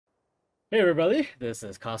Hey everybody, this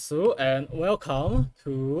is Kasu and welcome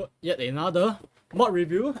to yet another mod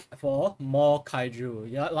review for more Kaiju.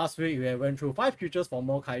 Yeah, last week we went through 5 creatures for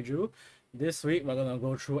more Kaiju. This week we're gonna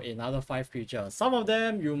go through another 5 creatures. Some of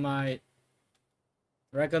them you might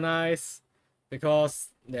recognize because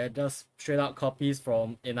they're just straight up copies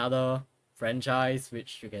from another franchise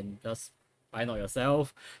which you can just find out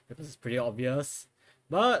yourself because it's pretty obvious.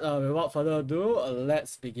 But without further ado,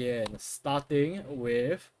 let's begin. Starting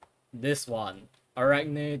with this one,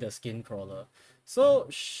 Arachne the Skin Crawler. So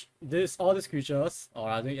all these creatures, or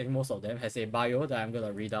I think most of them, has a bio that I'm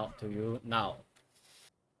gonna read out to you now.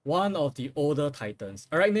 One of the older titans,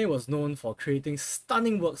 Arachne was known for creating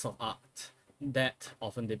stunning works of art that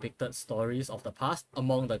often depicted stories of the past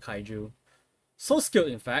among the kaiju. So skilled,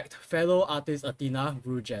 in fact, fellow artist Athena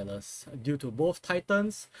grew jealous. Due to both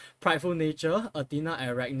titans' prideful nature, Athena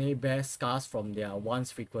and Arachne bear scars from their once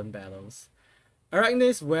frequent battles.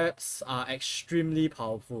 Arachne's webs are extremely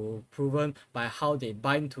powerful, proven by how they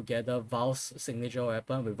bind together Val's signature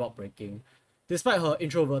weapon without breaking. Despite her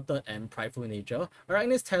introverted and prideful nature,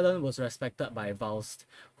 Arachne's talent was respected by Valst,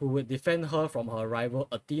 who would defend her from her rival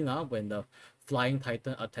Athena when the flying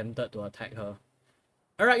titan attempted to attack her.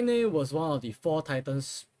 Arachne was one of the 4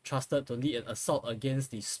 titans trusted to lead an assault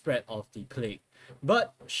against the spread of the plague,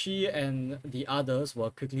 but she and the others were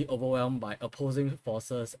quickly overwhelmed by opposing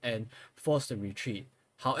forces and forced to retreat.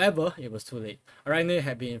 However, it was too late. Arachne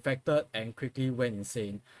had been infected and quickly went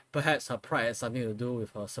insane. Perhaps her pride had something to do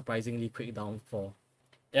with her surprisingly quick downfall.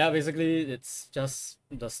 Yeah, basically it's just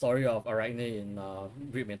the story of Arachne in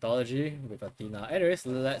Greek mythology with Athena. Anyways,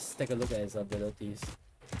 let's take a look at his abilities.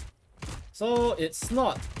 So it's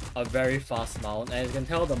not a very fast mount, and you can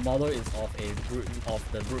tell the model is of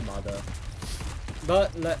the brute mother.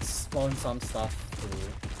 But let's spawn some stuff to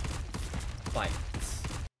fight.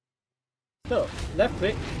 So left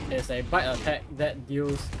click is a bite attack that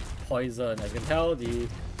deals poison. As you can tell, the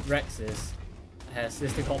Rex has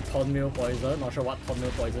this thing called thornmail poison. Not sure what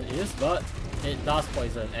thornmail poison is, but it does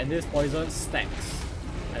poison, and this poison stacks.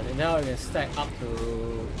 As you can tell, you can stack up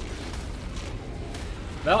to,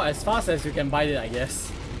 well, as fast as you can bite it, I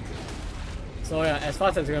guess. So yeah, as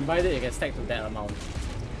fast as you can bite it, you can stack to that amount.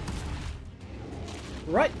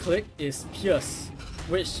 Right click is Pierce,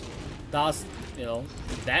 which does,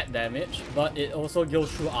 that damage, but it also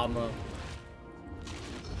goes through armor.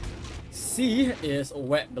 C is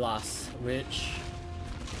Web Blast, which,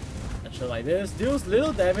 actually like this, deals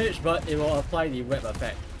little damage, but it will apply the web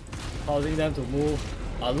effect, causing them to move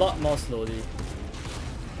a lot more slowly.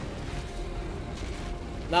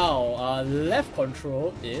 Now, left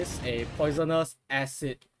control is a poisonous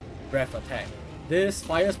acid breath attack. This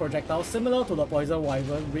fires projectiles similar to the poison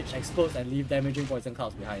wyvern, which explodes and leave damaging poison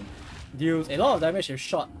clouds behind. Deals a lot of damage if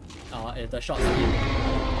shot the shot speed.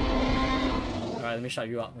 Alright, let me shut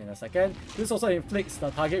you up in a second. This also inflicts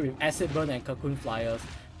the target with acid burn and cocoon flyers.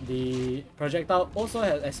 The projectile also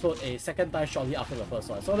has exploded a second time shortly after the first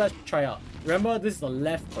one. So let's try out. Remember, this is the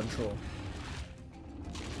left control.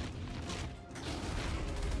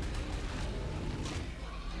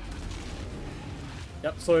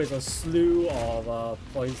 Yep, so it's a slew of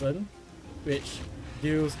poison, which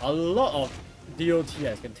deals a lot of DOT,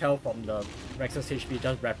 as you can tell from the Rex's HP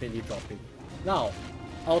just rapidly dropping. Now,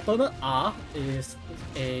 alternate R is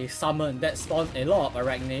a summon that spawns a lot of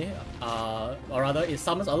Arachne, or rather it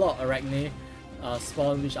summons a lot of Arachne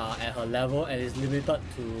spawn which are at her level and is limited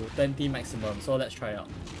to 20 maximum. So let's try out.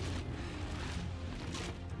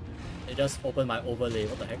 It just opened my overlay,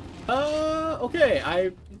 what the heck? Okay,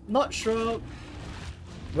 I'm not sure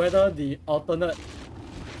whether the alternate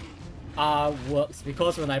R works,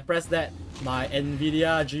 because when I press that, my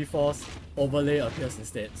Nvidia GeForce overlay appears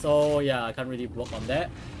instead. So yeah, I can't really work on that.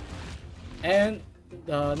 And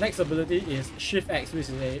the next ability is Shift X,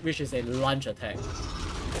 which is a lunge attack,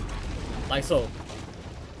 like so.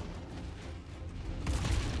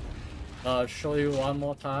 Show you one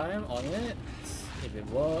more time on it, if it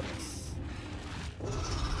works.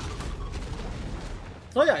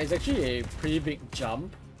 So yeah, it's actually a pretty big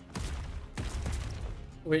jump,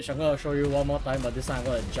 which I'm gonna show you one more time, but this time I'm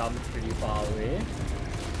gonna jump pretty far away.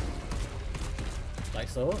 Like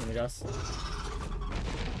so. Let me just...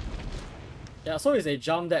 Yeah, so it's a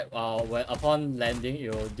jump that when upon landing,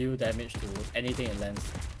 it will deal damage to anything it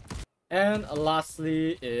lands. And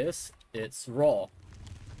lastly is its Raw.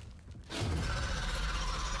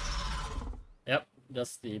 Yep,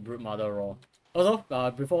 just the Brute Mother Raw. Also,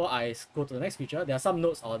 before I go to the next feature, there are some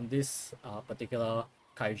notes on this particular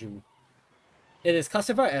kaiju. It is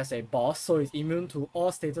classified as a boss, so it's immune to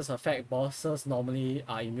all status effect bosses normally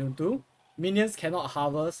are immune to. Minions cannot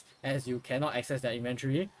harvest, as you cannot access their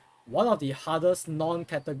inventory. one of the hardest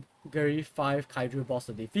non-category 5 Kaiju boss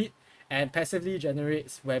to defeat, and passively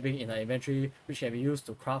generates webbing in her inventory which can be used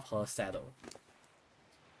to craft her saddle.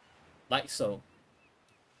 Like so.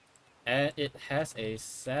 And it has a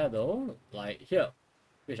saddle like here,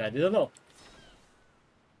 which I didn't know.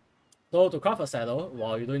 So to craft a saddle,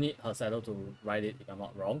 well, you don't need her saddle to ride it if I'm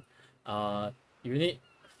not wrong. You need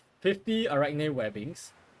 50 arachnid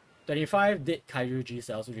webbings, 25 dead Kaiju G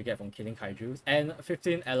cells which you get from killing Kaijus, and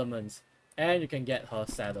 15 elements. And you can get her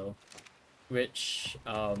saddle, which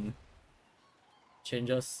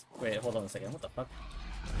changes. Wait, hold on a second. What the fuck?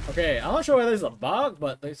 Okay, I'm not sure whether it's a bug,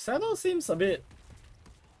 but the saddle seems a bit.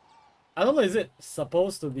 I don't know, is it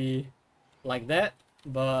supposed to be like that?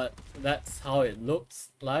 But that's how it looks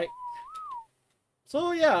like.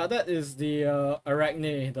 So yeah, that is the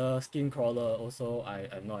arachnid, the skin crawler. Also, I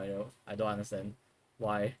have no idea. I don't understand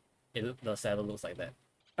why the saddle looks like that.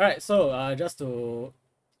 Alright, so just to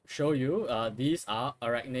show you, these are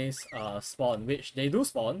arachnids spawn, which they do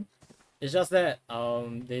spawn. It's just that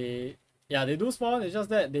they do spawn. It's just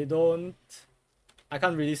that they don't. I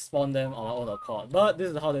can't really spawn them on my own accord. But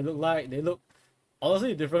this is how they look like. They look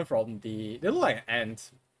honestly different from the. They look like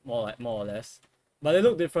ants, more or less. But they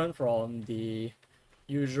look different from the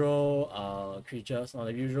usual creatures or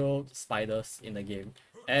the usual spiders in the game.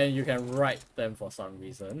 And you can ride them for some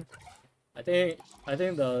reason. I think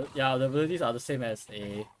the abilities are the same as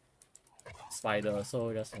a spider.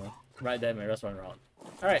 So just ride them and just run around.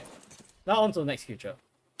 Alright. Now on to the next creature.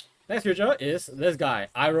 Next creature is this guy,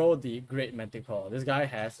 Iroh the Great Manticore. This guy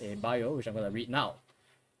has a bio, which I'm going to read now.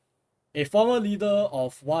 A former leader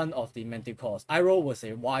of one of the Manticores, Iroh was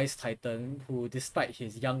a wise titan who, despite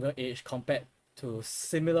his younger age compared to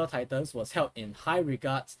similar titans, was held in high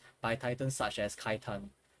regards by titans such as Kaitan.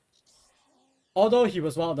 Although he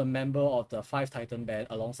was one of the members of the 5 Titan band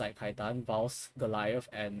alongside Kaitan, Vals, Goliath,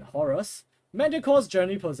 and Horus, Manticore's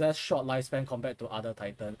journey possessed short lifespan compared to other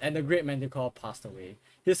titans, and the Great Manticore passed away.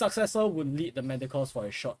 His successor would lead the Manticores for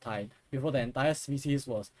a short time before the entire species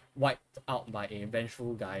was wiped out by a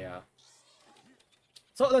vengeful Gaia.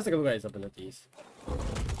 So let's take a look at his abilities.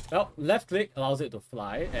 Well, left click allows it to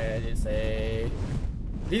fly, and it's a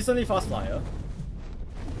decently fast flyer.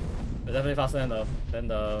 But definitely faster than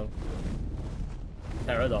the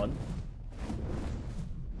Pterodon.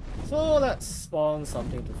 So let's spawn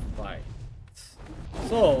something to fly.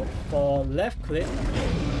 So for left click,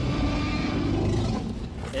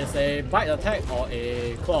 it's a bite attack or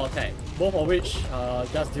a claw attack, both of which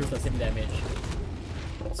just deals the same damage.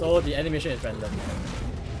 So the animation is random.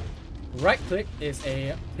 Right click is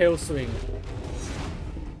a tail swing,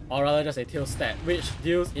 or rather just a tail stab, which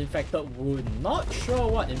deals infected wound. Not sure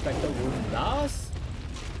what infected wound does.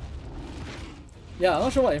 Yeah, I'm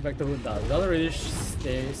not sure what infected wound does. It doesn't really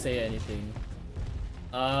say anything.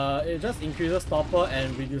 It just increases stopper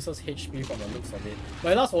and reduces HP from the looks of it.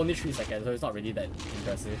 But it lasts for only 3 seconds, so it's not really that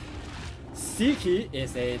impressive. C key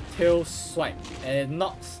is a tail swipe, and it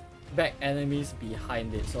knocks back enemies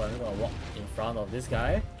behind it. So I'm gonna walk in front of this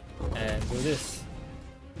guy and do this.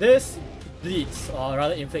 This bleeds, or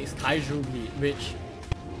rather inflicts Kaiju bleed, which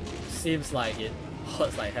seems like it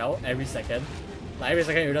hurts like hell every second. Like every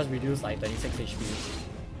second you just reduce like 26 HP.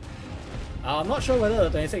 I'm not sure whether the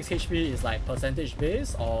 26 HP is like percentage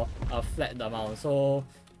based or a flat amount, so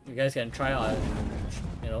you guys can try out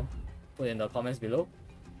and put in the comments below.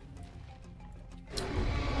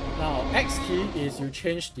 Now X key is you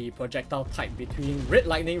change the projectile type between red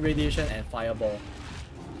lightning, radiation, and fireball.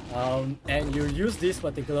 And you use these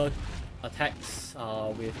particular attacks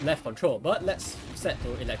with left control, but let's set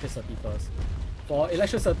to electricity first. For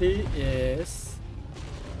electricity is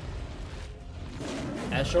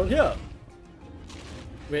as shown here,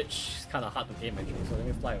 which is kind of hard to aim actually, so let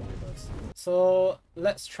me fly away first. So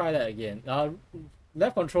let's try that again.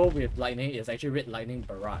 Left control with lightning is actually red lightning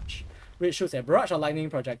barrage, which shoots a barrage of lightning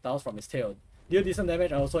projectiles from its tail. Deal decent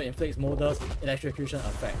damage and also inflicts Molder's electrocution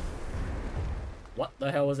effect. What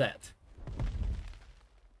the hell was that?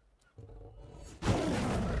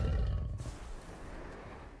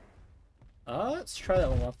 Let's try that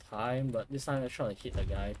one more time, but this time let's try to hit the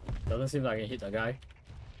guy. Doesn't seem like I can hit the guy.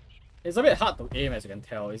 It's a bit hard to aim, as you can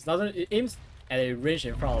tell. It aims at a range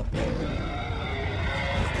in front of me.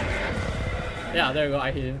 Yeah, there you go,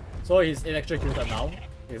 I hit him. So he's electrocuted now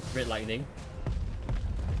with red lightning.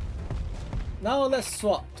 Now let's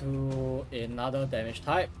swap to another damage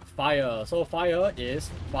type, fire. So fire is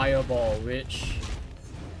fireball, which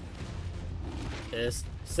is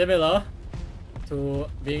similar to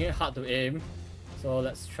being hard to aim. So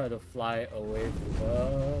let's try to fly away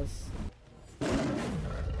first.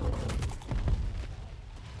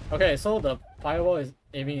 Okay, so the fireball is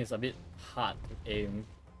aiming is a bit hard to aim.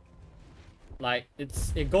 Like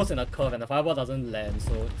it goes in a curve and the fireball doesn't land,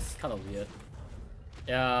 so it's kind of weird.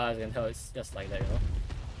 Yeah, as you can tell, it's just like that, you know.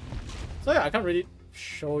 So yeah, I can't really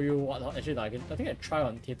show you what actually I think I try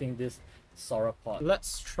on hitting this sauropod.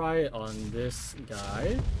 Let's try it on this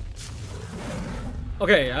guy.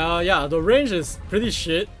 Okay, yeah, the range is pretty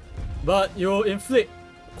shit, but you inflict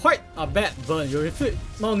quite a bad burn. You inflict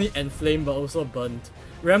not only enflame but also burnt.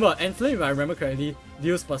 Remember, enflame, if I remember correctly,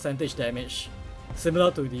 deals percentage damage,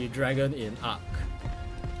 similar to the dragon in Ark.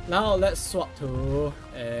 Now let's swap to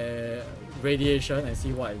radiation and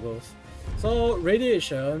see what it goes. So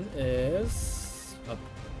radiation is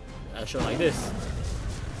actually like this.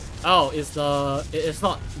 Oh, it's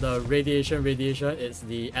not the radiation, it's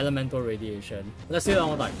the elemental radiation. Let's see that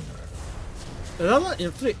one more time. It doesn't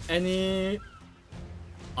inflict any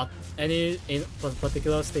in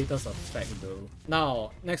particular status effect though.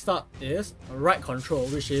 Now, next up is right control,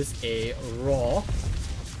 which is a raw.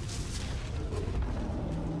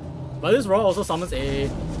 But this raw also summons a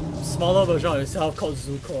smaller version of itself called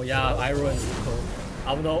Zuko. Yeah, Iroh and Zuko.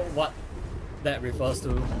 I don't know what that refers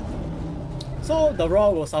to. So the raw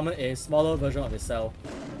will summon a smaller version of itself.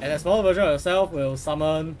 And a smaller version of itself will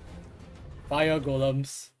summon fire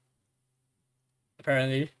golems.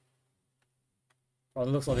 Apparently. From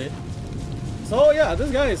the looks of it. So yeah,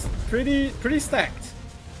 this guy is pretty stacked.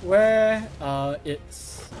 Where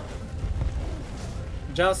it's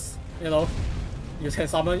just, you know, you can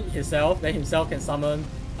summon himself, then himself can summon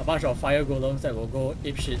a bunch of fire golems that will go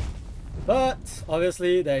apeshit. But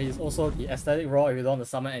obviously there is also the aesthetic raw if you don't want to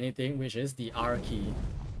summon anything, which is the R key,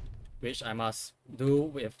 which I must do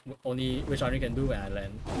with which I only can do when I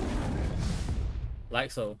land.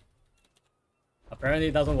 Like so. Apparently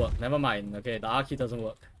it doesn't work. Never mind. Okay, the R key doesn't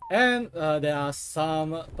work. And there are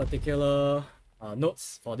some particular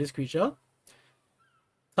notes for this creature.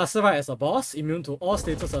 Classified as a boss, immune to all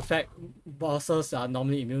status effect bosses are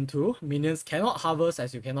normally immune to. Minions cannot harvest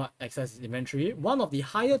as you cannot access its inventory. One of the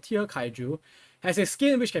higher tier kaiju has a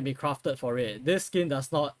skin which can be crafted for it. This skin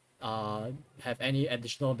does not have any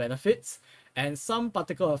additional benefits, and some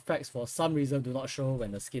particular effects for some reason do not show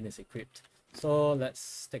when the skin is equipped. So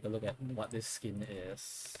let's take a look at what this skin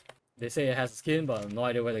is. They say it has a skin, but I have no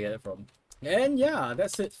idea where to get it from. And yeah,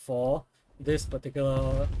 that's it for this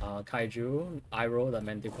particular kaiju, Iroh the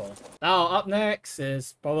Manticore. Now up next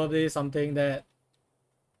is probably something that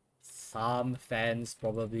some fans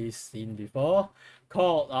probably seen before,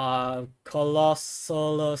 called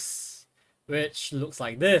Colossalus, which looks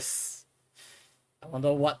like this. I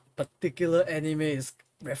wonder what particular anime is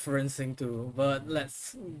referencing to, but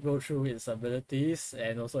let's go through its abilities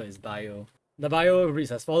and also its bio. The bio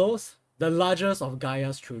reads as follows. The largest of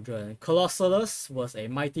Gaia's children, Colossalus was a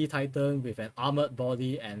mighty titan with an armored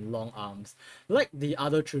body and long arms. Like the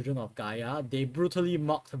other children of Gaia, they brutally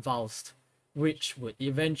mocked Valst, which would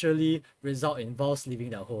eventually result in Valst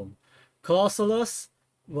leaving their home. Colossalus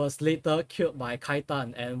was later killed by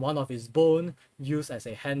Kaitan and one of his bone used as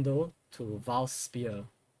a handle to Valst's spear.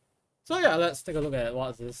 So yeah, let's take a look at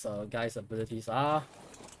what this guy's abilities are.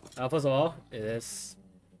 First of all, it is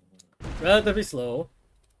relatively slow.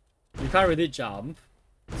 You can't really jump,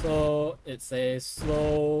 so it's a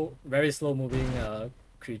slow, very slow moving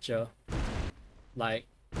creature. Like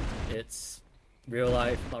it's real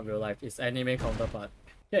life, not real life, it's anime counterpart.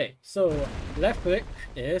 Okay, so left click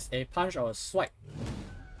is a punch or a swipe,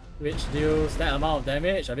 which deals that amount of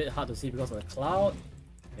damage. A bit hard to see because of the cloud.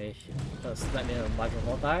 Okay, just let me know a bunch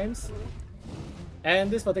more times. And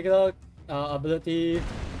this particular ability,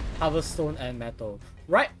 Harvest Stone and Metal.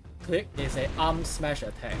 Right click is a arm smash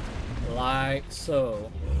attack, like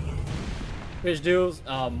so, which deals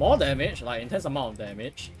more damage, like intense amount of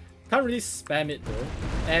damage. Can't really spam it though,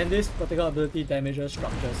 and this particular ability damages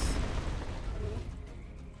structures.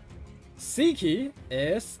 C key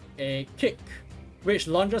is a kick, which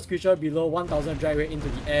launches creature below 1000 drag rate into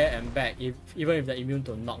the air and back, even if they're immune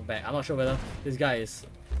to knockback. I'm not sure whether this guy is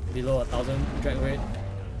below 1000 drag rate.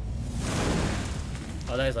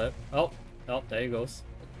 Oh, there is a there he goes.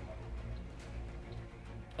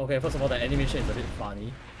 Okay, first of all, the animation is a bit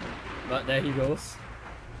funny, but there he goes.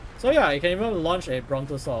 So yeah, you can even launch a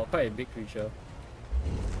Brontosaur, quite a big creature.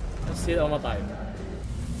 Let's see that one more time.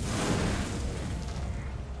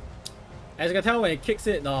 As you can tell, when it kicks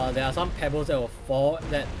it, there are some pebbles that will fall,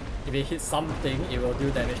 that if it hits something, it will do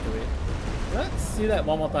damage to it. Let's see that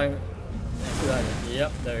one more time. Let's see that.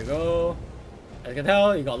 Yep, there we go. As you can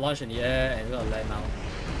tell, it got launched in the air and it's gonna land now.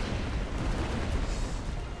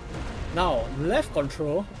 Now, left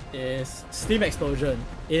control is Steam Explosion.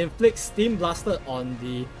 It inflicts steam blasted on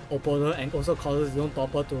the opponent and also causes his own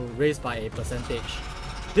topper to raise by a percentage.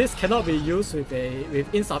 this cannot be used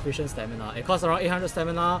with insufficient stamina. It costs around 800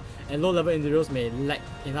 stamina, and low level individuals may lack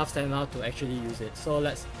enough stamina to actually use it. So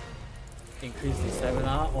let's increase the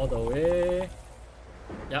stamina all the way.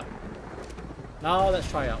 Yep. Now let's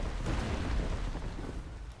try out.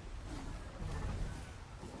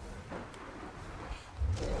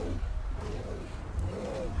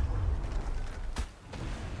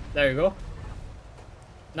 There you go.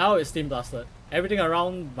 Now it's Steam Blasted. Everything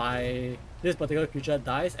around by this particular creature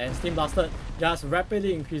dies, and Steam Blasted just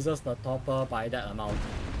rapidly increases the topper by that amount.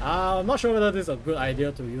 I'm not sure whether this is a good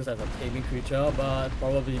idea to use as a taming creature, but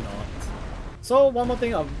probably not. So one more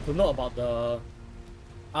thing to note about the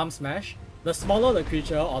arm smash. The smaller the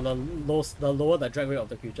creature, or the lower the drag rate of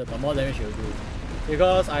the creature, the more damage it will do.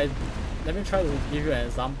 Because let me try to give you an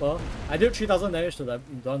example. I did 3000 damage to the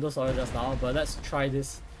Brontosaurus just now, but let's try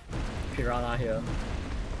this piranha here.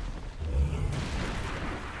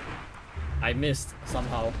 I missed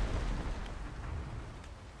somehow.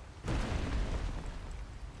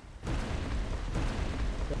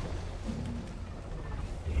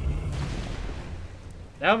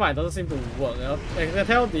 Never mind, doesn't seem to work. I can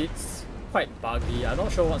tell it's quite buggy. I'm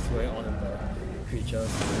not sure what's going on in the creatures.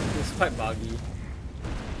 It's quite buggy.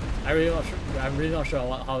 I'm really not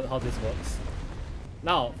sure how this works.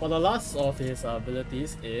 Now, for the last of his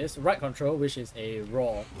abilities is right control, which is a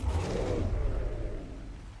roar,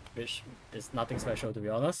 which is nothing special to be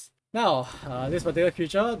honest. Now, this particular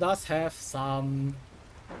creature does have some,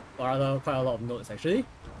 or rather quite a lot of notes actually.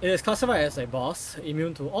 It is classified as a boss,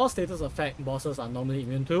 immune to all status effect bosses are normally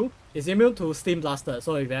immune to. It's immune to Steam Blasted,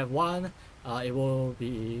 so if you have one, it will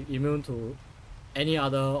be immune to any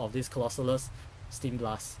other of these Colossalus Steam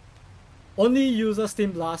Blasts. Only uses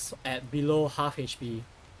Steam Blast at below half HP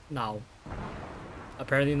now.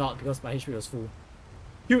 Apparently not, because my HP was full.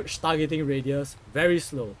 Huge targeting radius, very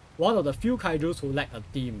slow. One of the few kaijus who lack a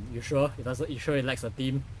team. You sure? You sure it lacks a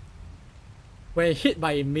team? When hit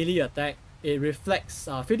by a melee attack, it reflects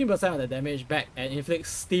 15% of the damage back and inflicts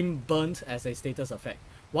Steam Burnt as a status effect.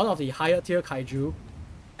 One of the higher tier kaiju,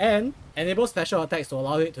 and enables special attacks to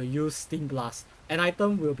allow it to use Steam Blast. An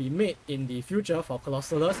item will be made in the future for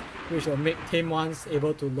Colossalus, which will make tame ones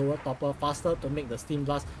able to lower topper faster to make the Steam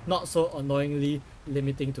Blast not so annoyingly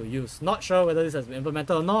limiting to use. Not sure whether this has been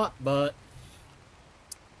implemented or not, but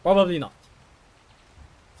probably not.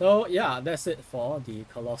 So yeah, that's it for the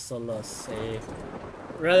Colossalus, a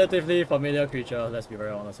relatively familiar creature, let's be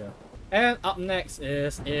very honest here. And up next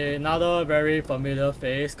is another very familiar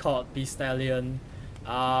face called Beastallion.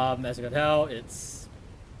 As you can tell, it's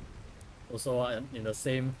also in the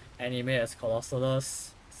same anime as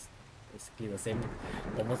Colossalus. It's basically the same,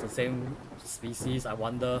 almost the same species, I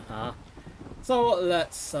wonder, huh? So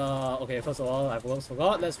let's, okay, first of all, I've almost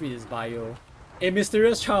forgot, let's read his bio. A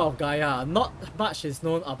mysterious child of Gaia. Not much is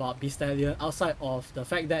known about Beastallion outside of the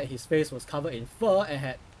fact that his face was covered in fur and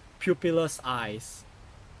had pupilless eyes.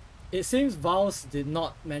 It seems Vals did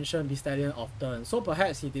not mention Beastallion often, so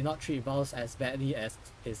perhaps he did not treat Vals as badly as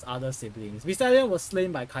his other siblings. Beastallion was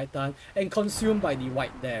slain by Kaitan and consumed by the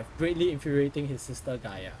White Death, greatly infuriating his sister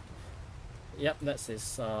Gaia. Yep, that's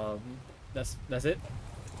his, that's it.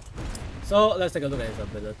 So let's take a look at his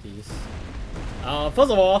abilities.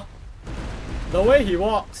 First of all, the way he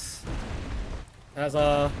walks has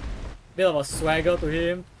a bit of a swagger to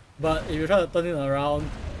him, but if you try to turn it around,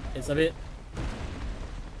 it's a bit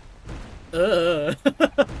look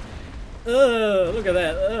at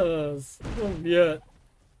that. So weird.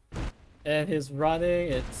 And his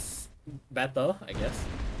running, it's better, I guess.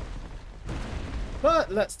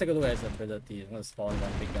 But let's take a look at his ability. I'm gonna spawn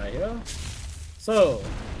one big guy here. So,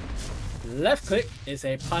 left click is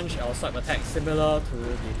a punch or swipe attack similar to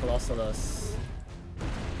the Colossalus.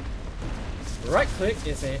 Right click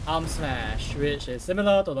is a arm smash, which is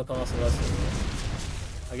similar to the Colossalus.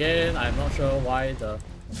 Again, I'm not sure why the...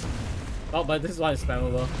 Oh, but this one is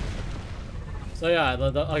spammable. So yeah,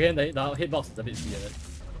 again, the hitbox is a bit weird.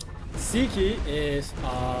 C key is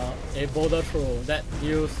a boulder throw that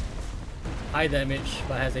deals high damage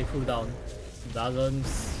but has a cooldown. Doesn't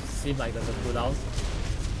seem like there's a cooldown.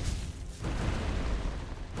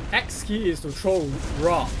 X key is to throw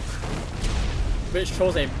rock, which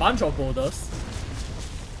throws a bunch of boulders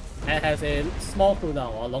and has a small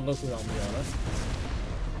cooldown or longer cooldown to be honest.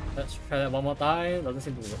 Let's try that one more time. Doesn't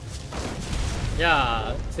seem to work.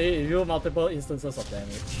 Yeah, see, it deals multiple instances of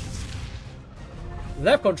damage.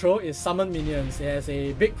 Left control is summon minions. It has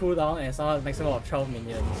a big cooldown and summons a maximum of 12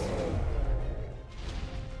 minions.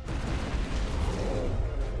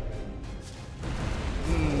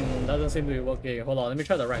 Doesn't seem to be working. Hold on, let me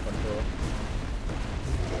try the right control.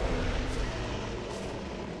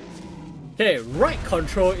 Okay, right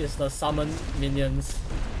control is the summon minions.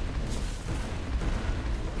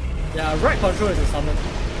 Yeah, right control is the summon.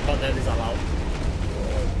 God, that is allowed.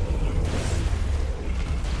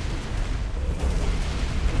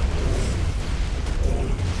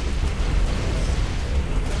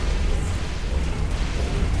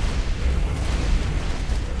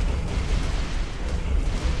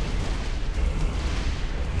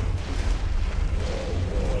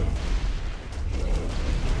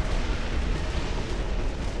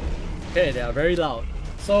 Okay, they are very loud.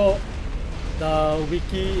 So the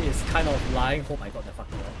wiki is kind of lying. Oh my god, they're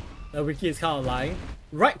fucking loud. The wiki is kind of lying.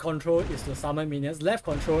 Right control is to summon minions. Left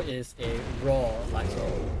control is a raw, like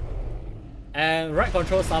so. And right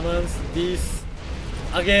control summons these,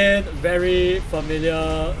 again, very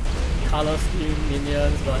familiar color scheme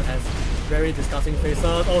minions, but has very disgusting faces.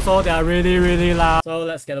 Also, they are really, really loud. So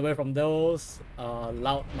let's get away from those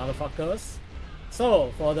loud motherfuckers.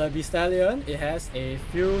 So for the Beastallion, it has a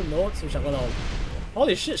few notes which I'm gonna...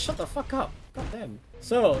 Holy shit, shut the fuck up. God damn.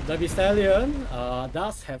 So the Beastallion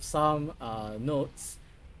does have some notes.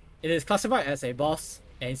 It is classified as a boss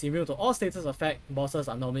and is immune to all status effect bosses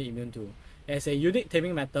are normally immune to. As a unique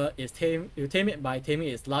taming method, you tame it by taming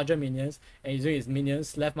its larger minions and using its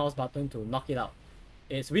minions' left mouse button to knock it out.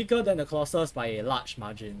 It's weaker than the Colossus by a large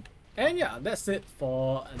margin. And yeah, that's it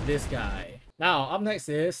for this guy. Now, up next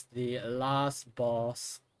is the last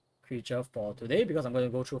boss creature for today, because I'm going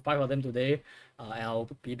to go through 5 of them today, and I'll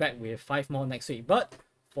be back with 5 more next week. But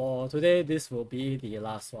for today, this will be the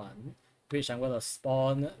last one, which I'm going to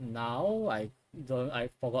spawn now. I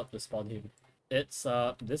forgot to spawn him. It's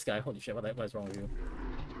this guy. Holy shit, what is wrong with you?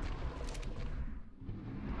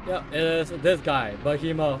 Yep, it is this guy,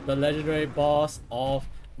 Behemoth, the legendary boss of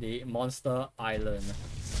the Monster Island.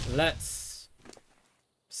 Let's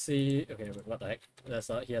see. Okay, what the heck?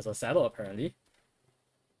 He has a saddle apparently.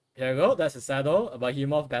 Here we go, that's his saddle, a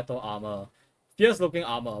Behemoth battle armor. Fierce looking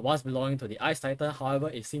armor, once belonging to the Ice Titan, however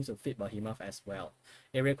it seems to fit Behemoth as well.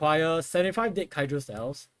 It requires 75 dead Kaiju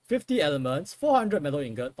cells, 50 elements, 400 metal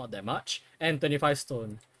ingot, not that much, and 25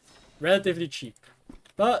 stone. Relatively cheap.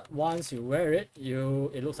 But once you wear it,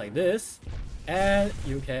 it looks like this, and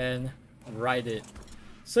you can ride it.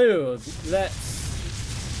 So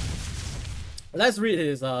let's read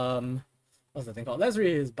his what's the thing called? Let's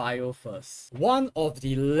read his bio first. One of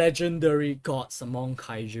the legendary gods among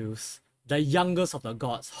kaijus, the youngest of the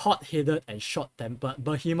gods, hot-headed and short-tempered,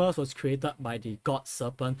 Behemoth was created by the god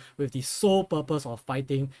serpent with the sole purpose of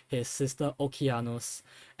fighting his sister Okeanos,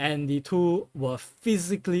 and the two were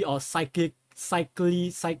physically or psychically,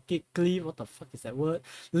 what the fuck is that word?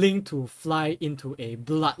 Linked to fly into a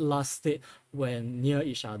bloodlust state when near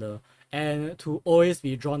each other, and to always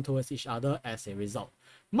be drawn towards each other as a result,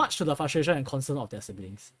 much to the frustration and concern of their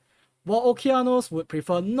siblings. While Okeanos would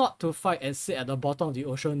prefer not to fight and sit at the bottom of the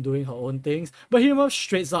ocean doing her own things, Behemoth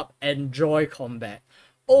straight up enjoy combat,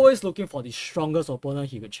 always looking for the strongest opponent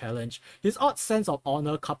he could challenge. His odd sense of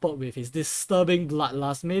honor coupled with his disturbing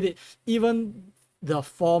bloodlust made it even the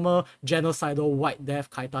former genocidal White Death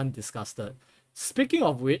Kaitan disgusted. Speaking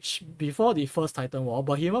of which, before the first Titan War,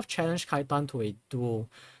 Behemoth challenged Kaitan to a duel,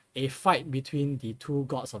 a fight between the two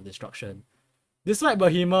gods of destruction. Despite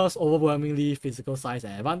Behemoth's overwhelmingly physical size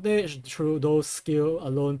and advantage, through those skill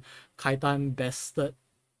alone, Kaitan bested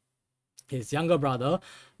his younger brother,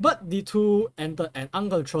 but the two entered an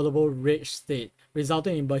uncontrollable rage state,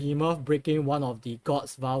 resulting in Behemoth breaking one of the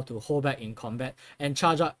gods' vow to hold back in combat and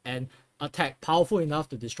charge up an attack powerful enough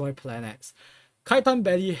to destroy planets. Kaitan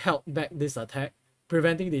barely held back this attack,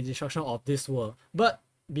 preventing the destruction of this world, but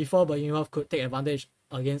before Behemoth could take advantage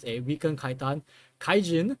against a weakened Kaitan,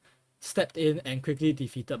 Kaijin stepped in and quickly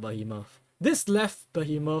defeated Behemoth. This left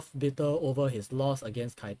Behemoth bitter over his loss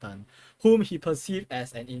against Kaitan, whom he perceived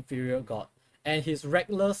as an inferior god, and his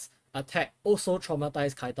reckless attack also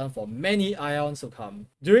traumatized Kaitan for many aeons to come.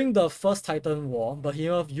 During the first Titan War,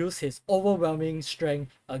 Behemoth used his overwhelming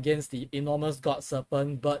strength against the enormous god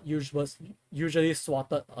serpent, but was usually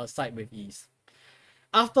swatted aside with ease.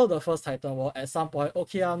 After the first Titan War, at some point,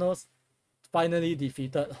 Okeanos finally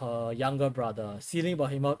defeated her younger brother, sealing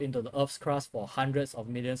Behemoth into the Earth's crust for hundreds of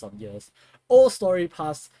millions of years. Old story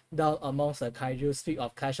passed down amongst the kaiju speak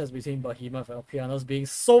of clashes between Behemoth and Okeanos being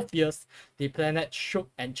so fierce, the planet shook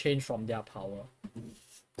and changed from their power.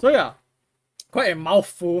 So yeah, quite a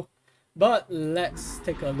mouthful, but let's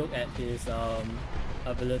take a look at his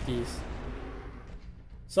abilities.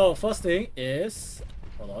 So first thing is,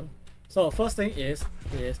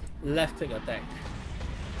 his left click attack,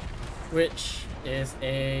 which is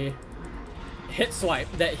a hit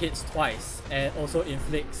swipe that hits twice and also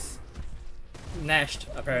inflicts Nashed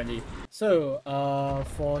apparently. So,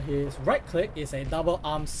 for his right click is a double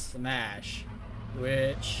arm smash,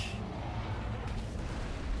 which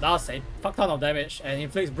does a fuck ton of damage and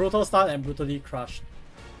inflicts brutal stun and brutally crush.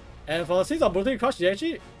 And for the scenes of brutally crush, he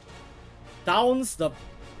actually downs the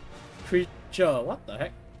creature. What the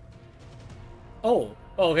heck? Oh,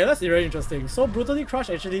 okay, that's very interesting. So brutally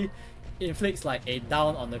crush actually inflicts like a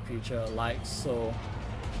down on the creature, like so.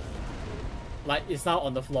 Like it's now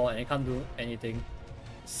on the floor and it can't do anything.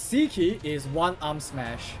 C key is one arm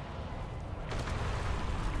smash,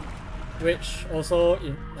 which also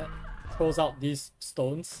throws out these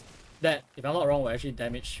stones that, if I'm not wrong, will actually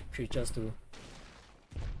damage creatures too.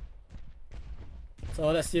 So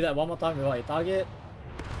let's see that one more time without a target.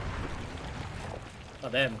 Oh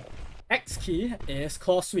damn. X key is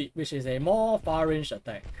claw sweep, which is a more far range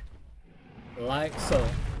attack. Like so.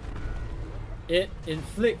 It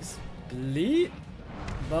inflicts bleed,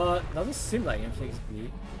 but doesn't seem like it inflicts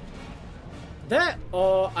bleed. That,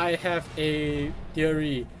 or I have a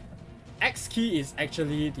theory. X key is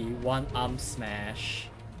actually the one arm smash,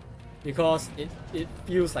 because it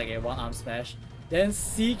feels like a one arm smash. Then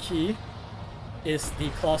C key is the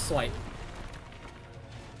claw swipe,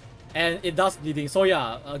 and it does bleeding. So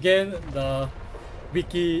yeah, again the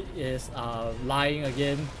wiki is lying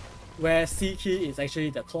again, where C key is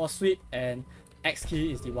actually the claw sweep and X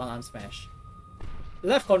key is the one arm smash.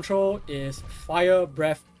 Left control is fire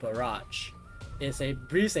breath barrage. It's a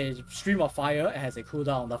breeze, a stream of fire, and has a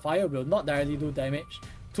cooldown. The fire will not directly do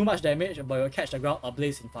too much damage, but it will catch the ground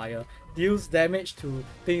ablaze in fire. Deals damage to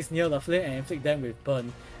things near the flame and inflict them with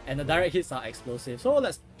burn. And the direct hits are explosive. So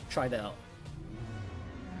let's try that out.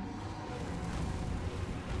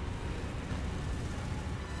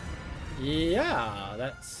 Yeah,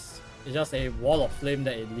 it's just a wall of flame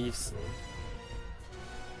that it leaves.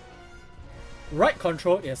 Right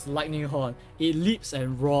control is Lightning Horn. It leaps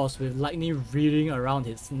and roars with lightning reeling around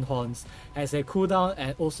its horns. Has a cooldown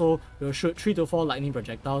and also will shoot 3 to 4 lightning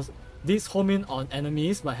projectiles. These home in on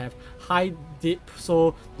enemies but have high dip,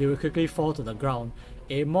 so they will quickly fall to the ground.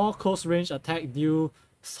 A more close range attack deals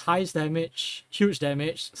high damage, huge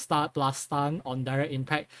damage, stun on direct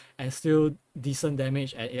impact, and still decent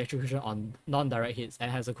damage and electrocution on non-direct hits,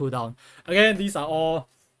 and has a cooldown. Again, these are all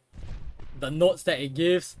the notes that it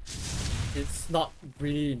gives. It's not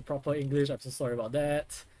really in proper English, I'm so sorry about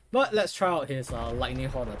that. But let's try out his Lightning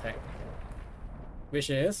Horn attack, which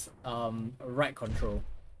is right control.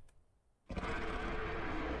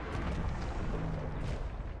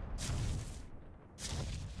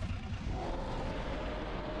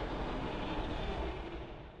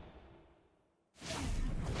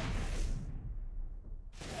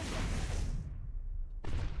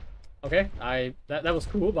 Okay, that was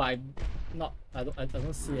cool, but I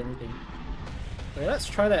don't see anything. Okay, let's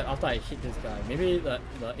try that after I hit this guy. Maybe the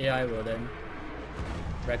AI will then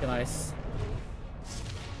recognize.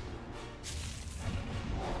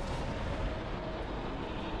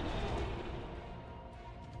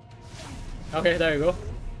 Okay, there you go.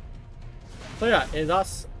 So yeah,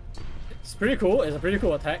 it's pretty cool. It's a pretty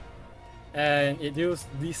cool attack, and it deals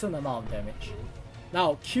decent amount of damage.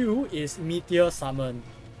 Now Q is Meteor Summon.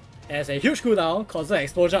 It has a huge cooldown, causes an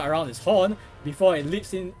explosion around its horn before it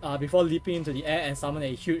leaps in, before leaping into the air and summon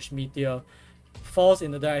a huge meteor. Falls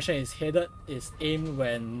in the direction it's headed, is aimed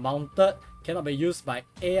when mounted, cannot be used by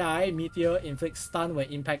AI. Meteor inflicts stun when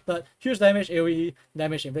impacted, huge damage AoE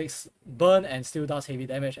damage, inflicts burn and still does heavy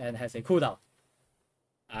damage, and has a cooldown.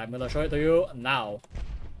 I'm gonna show it to you now.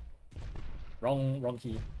 Wrong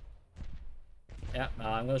key. Yeah,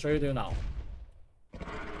 I'm gonna show it to you now.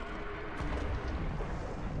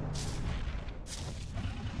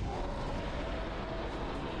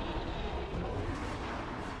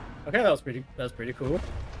 Okay, that was pretty cool.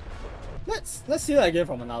 Let's see that again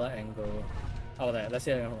from another angle. Oh, there. Let's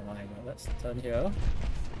see it again from another angle. Let's turn here.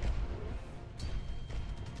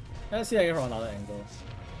 Let's see it again from another angle.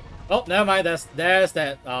 Oh, never mind. There's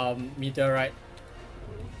that meteorite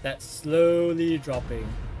that's slowly dropping.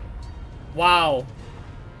 Wow.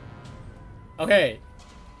 Okay,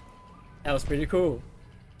 that was pretty cool.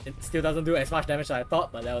 It still doesn't do as much damage as I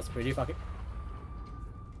thought, but that was pretty fucking.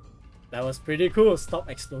 That was pretty cool. Stop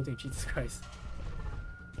exploding, Jesus Christ.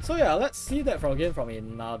 So yeah, let's see that from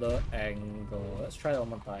another angle. Let's try that one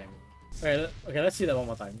more time. Okay, let's see that one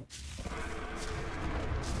more time.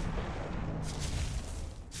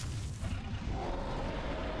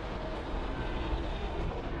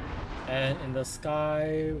 And in the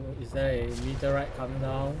sky, is there a meteorite coming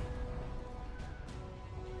down?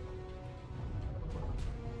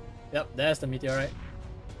 Yep, there's the meteorite.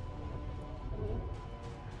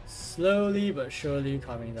 Slowly but surely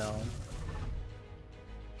coming down.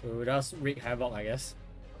 to just wreak havoc, I guess.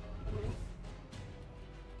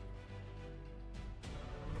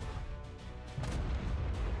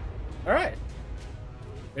 Alright.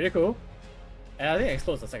 Pretty cool. And I think it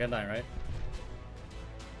explodes the second time, right?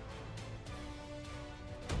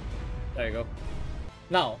 There you go.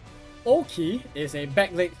 Now, O-Key is a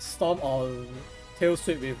back leg storm or tail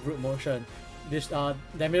sweep with root motion. These are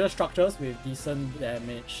damages structures with decent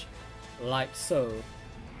damage, like so.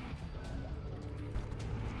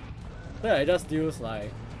 So yeah, it just deals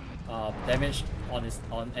like damage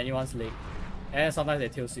on anyone's leg, and sometimes they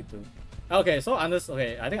tail sweep too. Okay, so I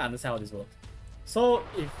think I understand how this works. So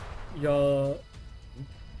if you're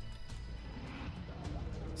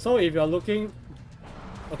looking,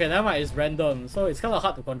 okay, never mind, it's random, so it's kind of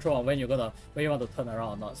hard to control on when you want to turn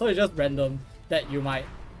around or not. So it's just random that you might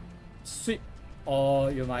sweep or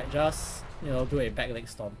you might just, you know, do a back leg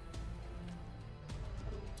storm.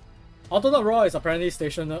 Alternate raw is apparently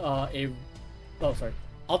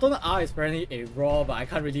alternate R is apparently a raw, but I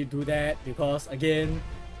can't really do that because again,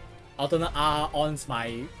 alternate R ons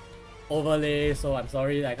my overlay, so I'm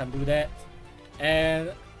sorry that I can't do that.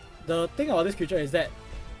 And the thing about this creature is that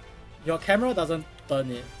your camera doesn't turn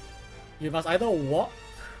it. You must either walk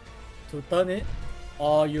to turn it,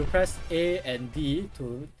 or you press A and D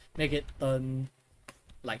to make it turn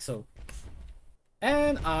like so.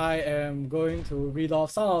 And I am going to read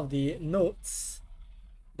off some of the notes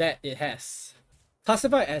that it has.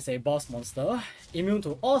 Classified as a boss monster, immune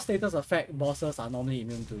to all status effect bosses are normally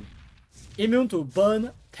immune to. Immune to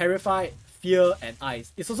burn, terrify, fear, and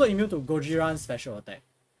ice. It's also immune to Gojiran's special attack.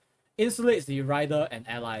 Insulates the rider and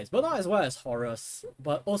allies, but not as well as Horus,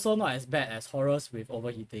 but also not as bad as Horus with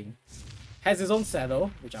overheating. Has its own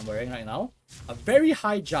saddle, which I'm wearing right now. A very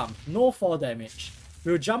high jump, no fall damage.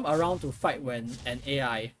 Will jump around to fight when an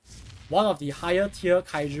AI. One of the higher tier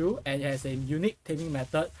Kaiju, and it has a unique taming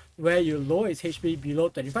method where you lower its HP below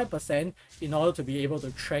 25% in order to be able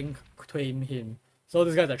to trank tame him. So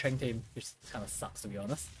this guy's a trank tame, which kind of sucks to be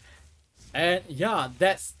honest. And yeah,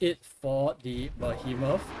 that's it for the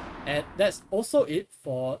Behemoth. And that's also it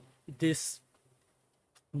for this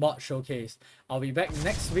mod showcase. I'll be back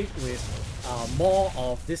next week with more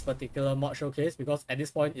of this particular mod showcase because at this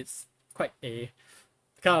point it's quite a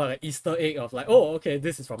kind of like an Easter egg of like, oh, okay,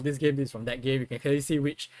 this is from this game, this is from that game. You can clearly see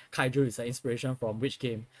which Kaiju is an inspiration from which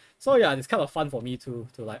game. So yeah, it's kind of fun for me to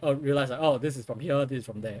like realize like, oh, this is from here, this is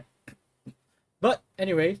from there. But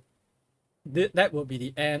anyway, that will be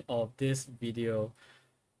the end of this video.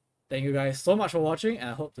 Thank you guys so much for watching,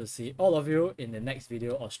 and I hope to see all of you in the next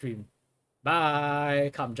video or stream.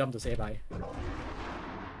 Bye! Come, jump to say bye.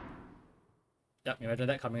 Yep, imagine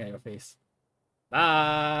that coming at your face. Bye!